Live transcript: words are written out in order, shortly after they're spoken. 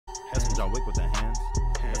That's some John Wick with the hands.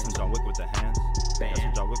 That's some John Wick with the hands. That's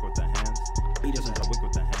some John Wick with the hands. That's some John Wick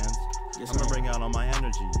with the hands. I'm gonna bring out all my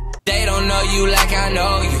energy. They don't know you like I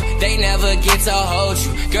know you. They never get to hold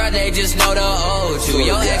you. Girl, they just know to hold you.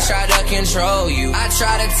 Your ex try to control you. I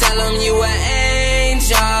try to tell them you an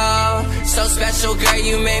angel. So special, girl,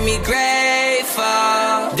 you made me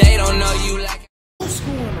grateful. They don't know you like. What's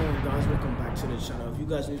going on, guys? Welcome back to the channel. If you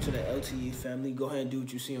guys are new to the LTE family, go ahead and do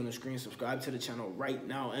what you see on the screen. Subscribe to the channel right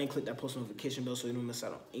now and click that post notification bell so you don't miss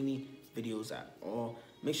out on any videos at all.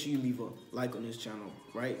 Make sure you leave a like on this channel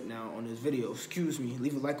right now on this video. Excuse me.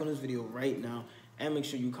 Leave a like on this video right now and make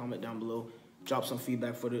sure you comment down below. Drop some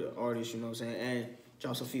feedback for the artist, you know what I'm saying? And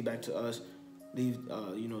drop some feedback to us. Leave,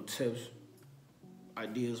 you know, tips,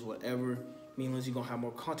 ideas, whatever. Me and Lindsay gonna have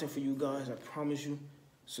more content for you guys, I promise you.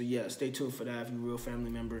 So yeah, stay tuned for that if you're a real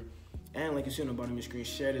family member. And like you see on the bottom of your screen,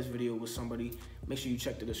 share this video with somebody. Make sure you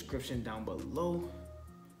check the description down below.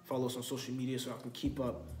 Follow us on social media so I can keep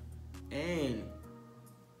up. And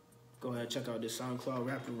go ahead and check out this SoundCloud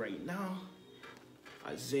rapper right now.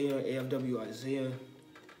 Isaiah, AFW Isaiah.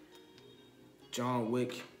 John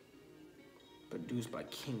Wick. Produced by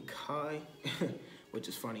King Kai, which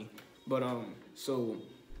is funny. But so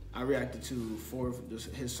I reacted to 4 of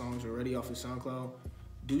his songs already off his SoundCloud.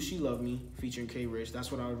 Do She Love Me featuring K Rich.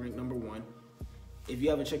 That's what I would rank #1. If you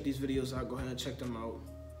haven't checked these videos out, go ahead and check them out.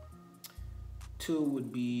 2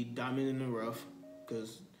 would be Diamond in the Rough,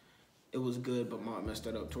 because it was good, but Mont messed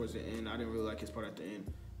that up towards the end. I didn't really like his part at the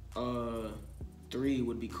end. 3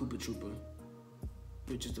 would be Koopa Troopa,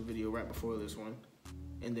 which is the video right before this one.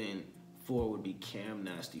 And then 4 would be Cam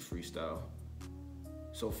Nasty Freestyle.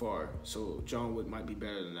 So far, so John Wick might be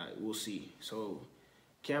better than that. We'll see. So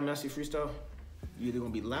Cam Nasty Freestyle, you either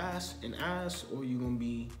gonna be last and ass, or you gonna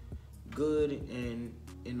be good and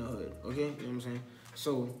in the hood. Okay, you know what I'm saying?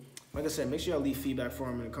 So like I said, make sure y'all leave feedback for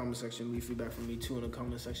him in the comment section. Leave feedback for me too in the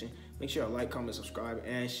comment section. Make sure y'all like, comment, subscribe,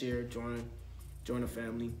 and share. Join the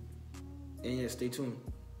family. And yeah, stay tuned.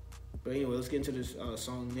 But anyway, let's get into this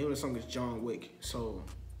song. The name of the song is John Wick. So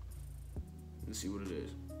let's see what it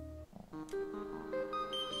is.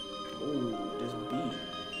 Oh, this beat.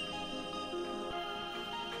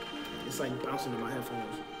 It's like bouncing in my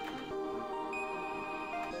headphones.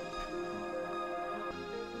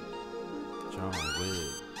 John Wick.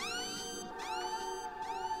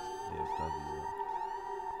 AFW.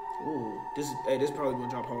 Ooh, this probably gonna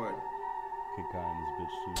drop hard. King Kai and this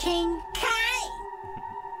bitch too. King Kai!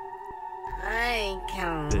 I ain't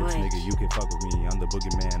counting. Bitch nigga, you can fuck with me. I'm the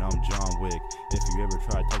boogeyman, I'm John Wick. If you ever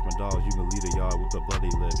try to touch my dogs, you can lead a yard with a bloody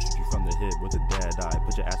lip. Shoot you from the hip with a dead eye.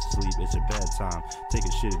 Put your ass to sleep, it's your bedtime.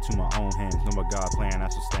 Taking shit into my own hands. Know my God plan,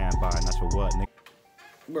 that's a standby. And that's for what, nigga?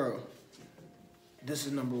 Bro, this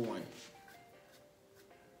is #1.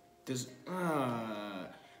 This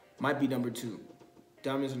might be #2.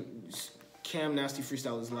 Diamonds, Cam Nasty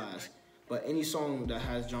Freestyle is last. But any song that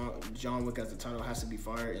has John Wick as the title has to be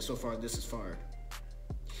fire, and so far this is fire.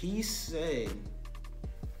 He said,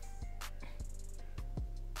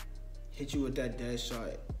 hit you with that dead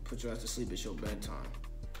shot, put your ass to sleep, it's your bedtime.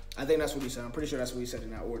 I think that's what he said. I'm pretty sure that's what he said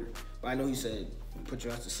in that order. But I know he said, put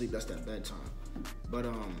your ass to sleep, that's that bedtime. But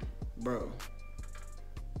bro,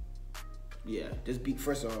 yeah, this beat,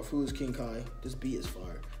 first off, who is King Kai? This beat is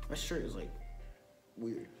fire. My shirt is like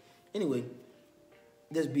weird. Anyway,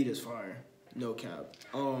 this beat is fire, no cap.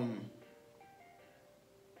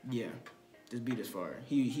 Yeah, this beat is fire.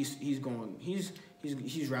 He's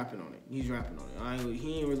rapping on it. He's rapping on it.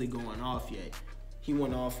 He ain't really going off yet. He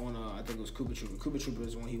went off on I think it was Koopa Troopa. Koopa Troopa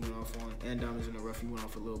is the one he went off on, and Diamonds in the Rough he went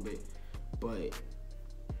off a little bit, but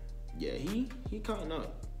yeah, he cutting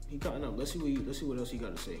up. He cutting up. Let's see what else he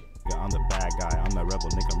got to say. I'm the bad guy, I'm the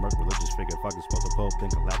rebel nigga, murk religious figure, fucking supposed to pope,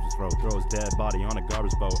 then collapse his throat, throw his dead body on a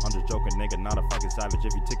garbage boat. I'm just joking nigga, not a fucking savage.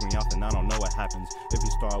 If you tick me off, then I don't know what happens. If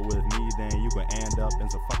you start with me, then you can end up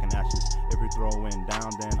in some fucking ashes. If you throw in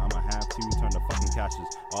down, then I'ma have to turn to fucking cashes.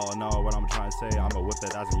 All in all, what I'm trying to say, I'ma whip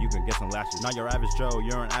that ass and you can get some lashes. Not your average Joe,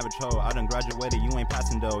 you're an average hoe. I done graduated, you ain't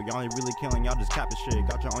passing though. Y'all ain't really killing, y'all just capping shit.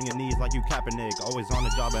 Got you on your knees like you Kaepernick, always on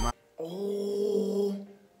the job and I. Oh.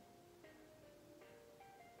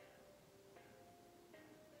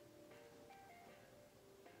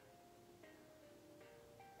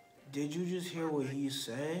 Did you just hear what he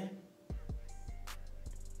said?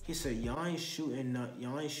 He said, y'all ain't shooting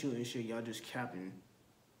shit, y'all just capping.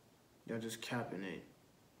 Y'all just capping it.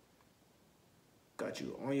 Got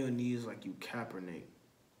you on your knees like you Kaepernick.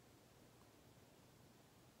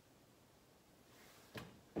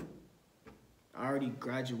 I already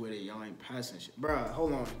graduated, y'all ain't passing shit. Bruh,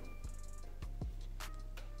 hold on.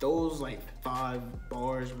 Those like 5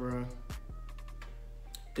 bars, bruh.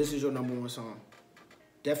 This is your #1 song.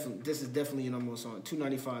 Definitely, this is definitely your #1 song.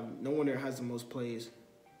 295. No wonder it has the most plays.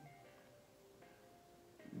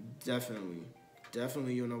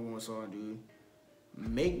 Definitely your #1 song, dude.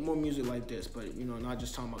 Make more music like this, but you know, not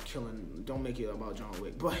just talking about killing. Don't make it about John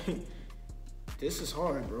Wick, but this is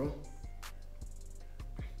hard, bro.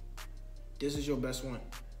 This is your best one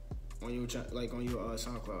on your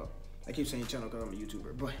SoundCloud. I keep saying channel because I'm a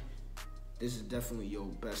YouTuber, but this is definitely your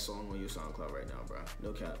best song on your SoundCloud right now, bro.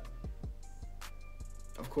 No cap.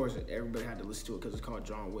 Of course, everybody had to listen to it because it's called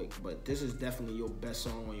John Wick, but this is definitely your best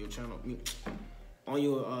song on your channel, on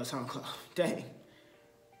your SoundCloud. Dang.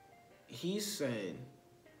 He said,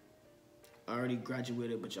 I already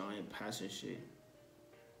graduated, but y'all ain't passing shit.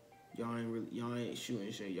 Y'all ain't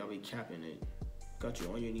shooting shit. Y'all be capping it. Got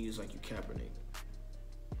you on your knees like you capping it.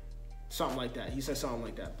 Something like that. He said something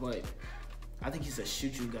like that, but I think he said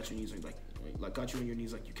shoot you, got your knees like got you on your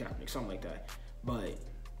knees like you capping it. Something like that. But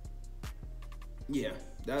yeah,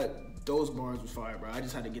 those bars was fire, bro. I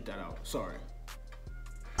just had to get that out. Sorry.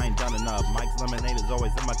 I ain't done enough. Mike's lemonade is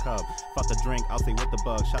always in my cup. Fuck the drink, I'll say with the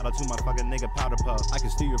bug. Shout out to my fucking nigga Powder Puff. I can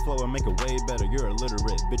steal your flow and make it way better. You're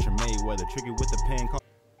illiterate, bitch, you're Mayweather. Tricky with the pen.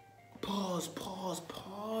 Pause.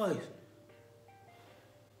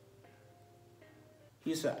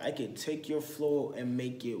 He said, I can take your flow and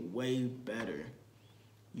make it way better.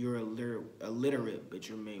 You're illiterate, bitch,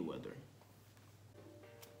 you're Mayweather.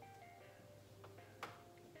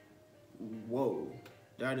 Whoa,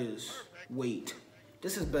 that is, wait.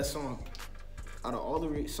 This is best song. Out of all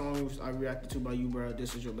the songs I reacted to by you, bro,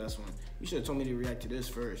 this is your best one. You should have told me to react to this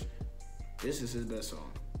first. This is his best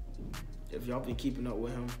song. If y'all been keeping up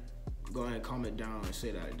with him, go ahead and comment down and say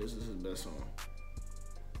that this is his best song.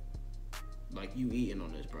 Like, you eating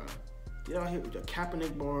on this, bro. Get out here with the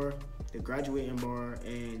Kaepernick bar, the graduating bar,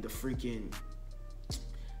 and the freaking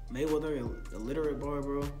Mayweather illiterate bar,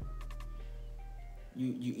 bro.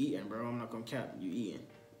 You eating, bro. I'm not gonna cap. You eating.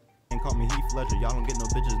 Call me Heath Ledger, y'all don't get no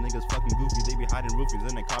bitches, niggas fucking goofy, they be hiding roofies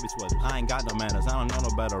in their cobby sweaters. I ain't got no manners, I don't know no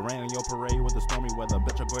better. Rain on your parade with the stormy weather,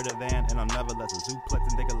 bitch I'm greater than, and I'll never let the suplex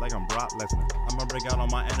and think it like I'm Brock Lesnar. I'ma break out on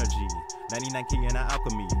my energy, 99 key and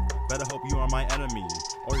alchemy. Better hope you are my enemy,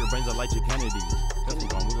 or your brains are like your Kennedy. That's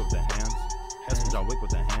John Wick with the hands. That's John Wick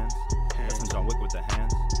with the hands. That's John Wick with the hands.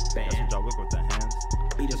 That's John Wick with the hands.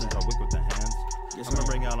 That's John Wick with the hands. I'ma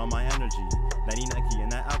bring out all my energy, 99 key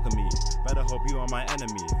and that alchemy. Better hope you are my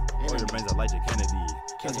enemy, or your brains are like your Kennedy.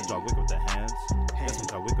 That's John Wick with the hands. That's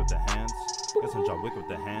John Wick with the hands. That's John Wick with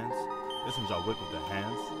the hands. That's John Wick with the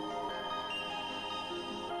hands.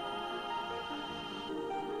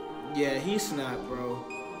 Yeah, he snapped, bro.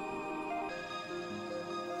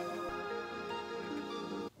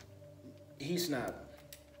 He snapped.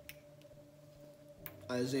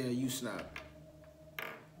 Isaiah, you snapped.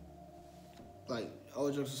 Like, all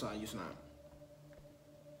jokes aside, you snapped.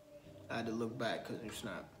 I had to look back because you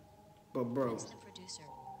snapped. But bro,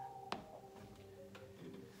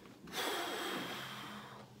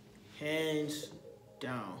 hands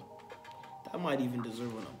down, that might even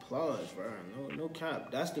deserve an applause, bro. No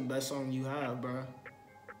cap. That's the best song you have, bro.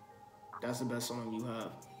 That's the best song you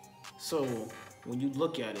have. So when you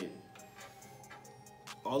look at it,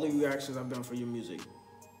 all the reactions I've done for your music,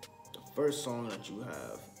 the first song that you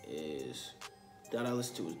have is that I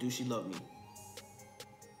listen to is Do She Love Me.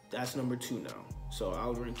 That's #2 now. So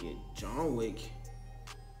I'll rank it John Wick,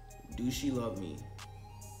 Do She Love Me,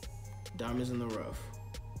 Diamonds in the Rough,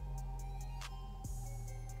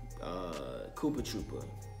 Koopa Troopa,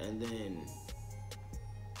 and then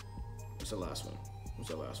what's the last one?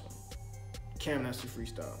 Cam Nasty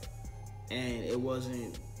Freestyle. And it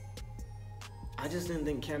wasn't, I just didn't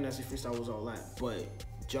think Cam Nasty Freestyle was all that, but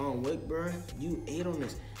John Wick, bro, you ate on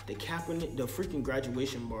this. The Kaepernick, the freaking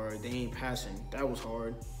graduation bar, they ain't passing. That was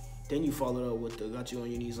hard. Then you followed up with the got you on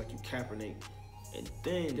your knees like you Kaepernick. And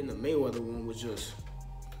then the Mayweather one was just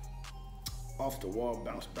off the wall,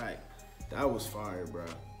 bounce back. That was fire, bro.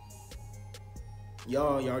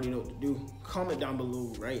 Y'all already know what to do. Comment down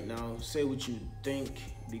below right now. Say what you think,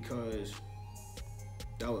 because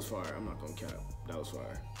that was fire. I'm not gonna cap. That was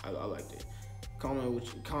fire. I liked it.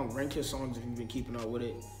 Rank his songs if you've been keeping up with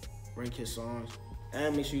it. Rank his songs.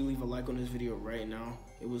 And make sure you leave a like on this video right now.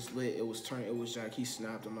 It was lit, it was turned, it was Jack. He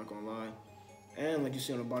snapped, I'm not gonna lie. And like you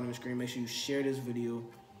see on the bottom of the screen, make sure you share this video.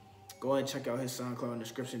 Go ahead and check out his SoundCloud in the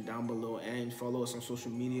description down below, and follow us on social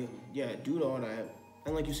media. Yeah, do all that.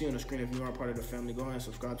 And like you see on the screen, if you aren't part of the family, go ahead and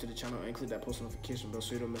subscribe to the channel and click that post notification bell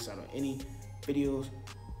so you don't miss out on any videos.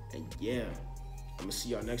 And yeah, I'm gonna see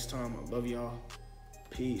y'all next time. I love y'all.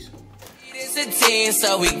 Peace. It's a team,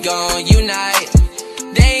 so we gon' unite.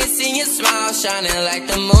 They ain't seen your smile shining like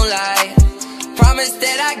the moonlight. Promise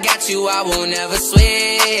that I got you, I won't ever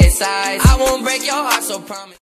switch sides. I won't break your heart, so promise.